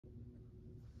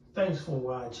Thanks for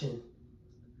watching.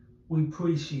 We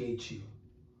appreciate you.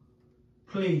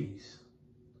 Please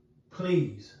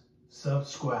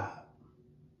subscribe.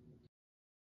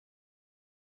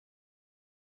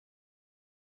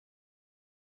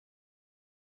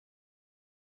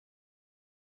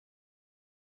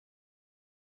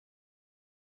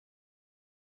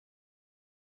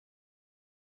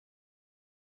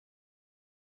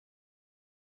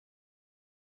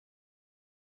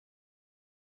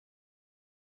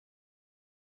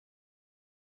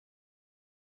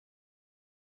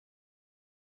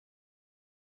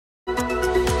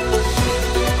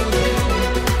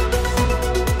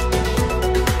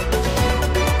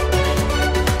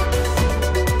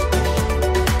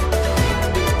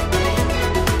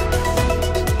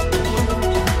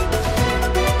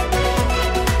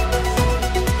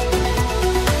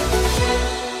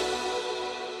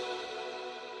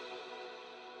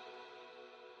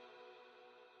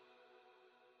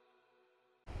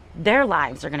 Their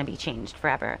lives are going to be changed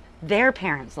forever. Their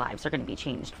parents' lives are going to be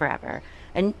changed forever.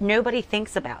 And nobody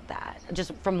thinks about that,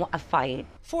 just from a fight.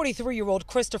 43-year-old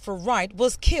Christopher Wright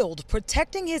was killed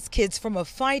protecting his kids from a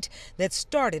fight that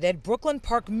started at Brooklyn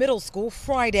Park Middle School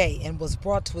Friday and was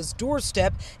brought to his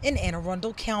doorstep in Anne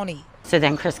Arundel County. So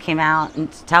then Chris came out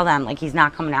and to tell them, like, he's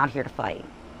not coming out here to fight.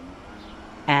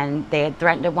 And they had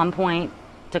threatened at one point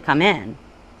to come in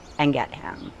and get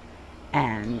him.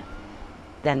 And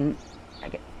then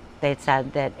they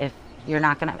said that if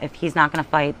he's not gonna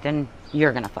fight, then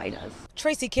you're gonna fight us.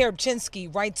 Tracy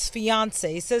Karabchinsky, Wright's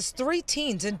fiance, says 3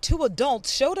 teens and 2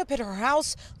 adults showed up at her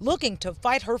house looking to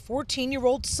fight her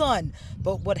 14-year-old son.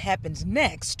 But what happened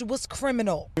next was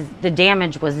criminal. The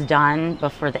damage was done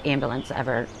before the ambulance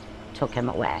ever took him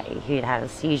away. He had had a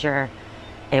seizure.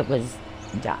 It was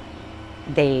done.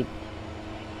 There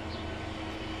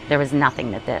was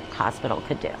nothing that the hospital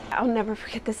could do. I'll never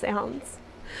forget the sounds.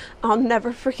 I'll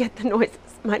never forget the noises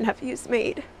my nephews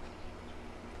made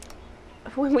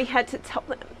when we had to tell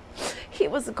them he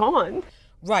was gone.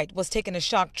 Wright was taken to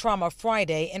shock trauma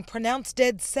Friday and pronounced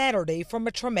dead Saturday from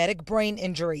a traumatic brain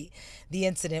injury. The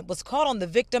incident was caught on the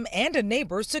victim and a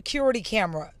neighbor's security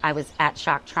camera. I was at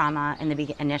shock trauma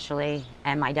initially,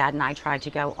 and my dad and I tried to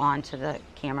go onto the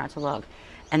camera to look,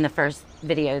 and the first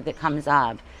video that comes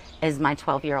up is my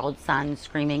 12-year-old son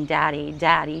screaming, "Daddy,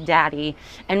 Daddy, Daddy,"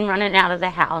 and running out of the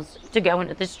house to go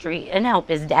into the street and help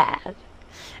his dad.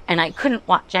 And I couldn't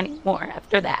watch anymore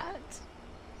after that.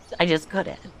 I just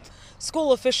couldn't.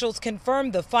 School officials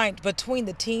confirmed the fight between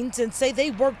the teens and say they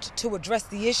worked to address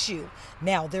the issue.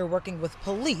 Now they're working with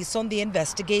police on the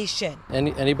investigation.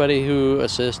 Anybody who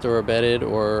assisted or abetted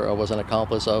or was an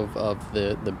accomplice of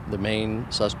the main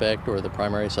suspect or the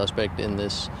primary suspect in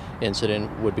this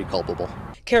incident would be culpable.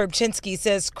 Karabchinsky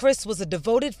says Chris was a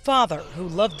devoted father who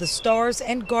loved the stars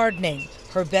and gardening.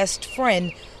 Her best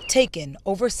friend taken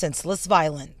over senseless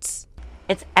violence.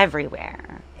 It's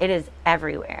everywhere. It is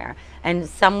everywhere. And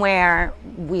somewhere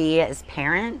we as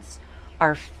parents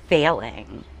are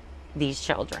failing these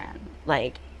children.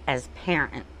 Like, as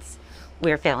parents,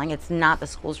 we're failing. It's not the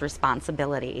school's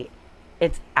responsibility.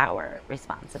 It's our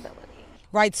responsibility.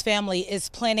 Wright's family is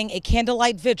planning a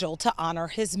candlelight vigil to honor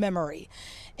his memory.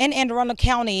 In Anne Arundel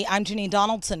County, I'm Janine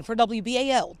Donaldson for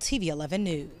WBAL TV 11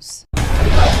 News.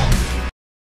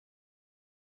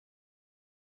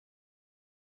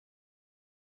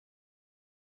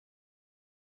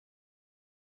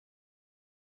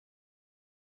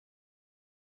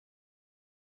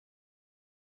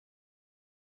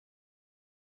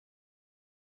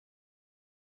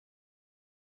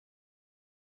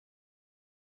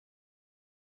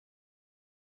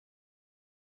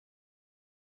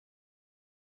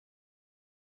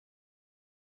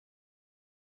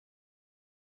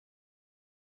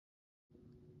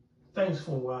 Thanks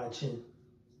for watching.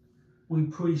 We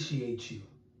appreciate you.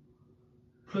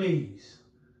 Please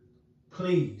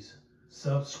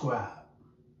subscribe.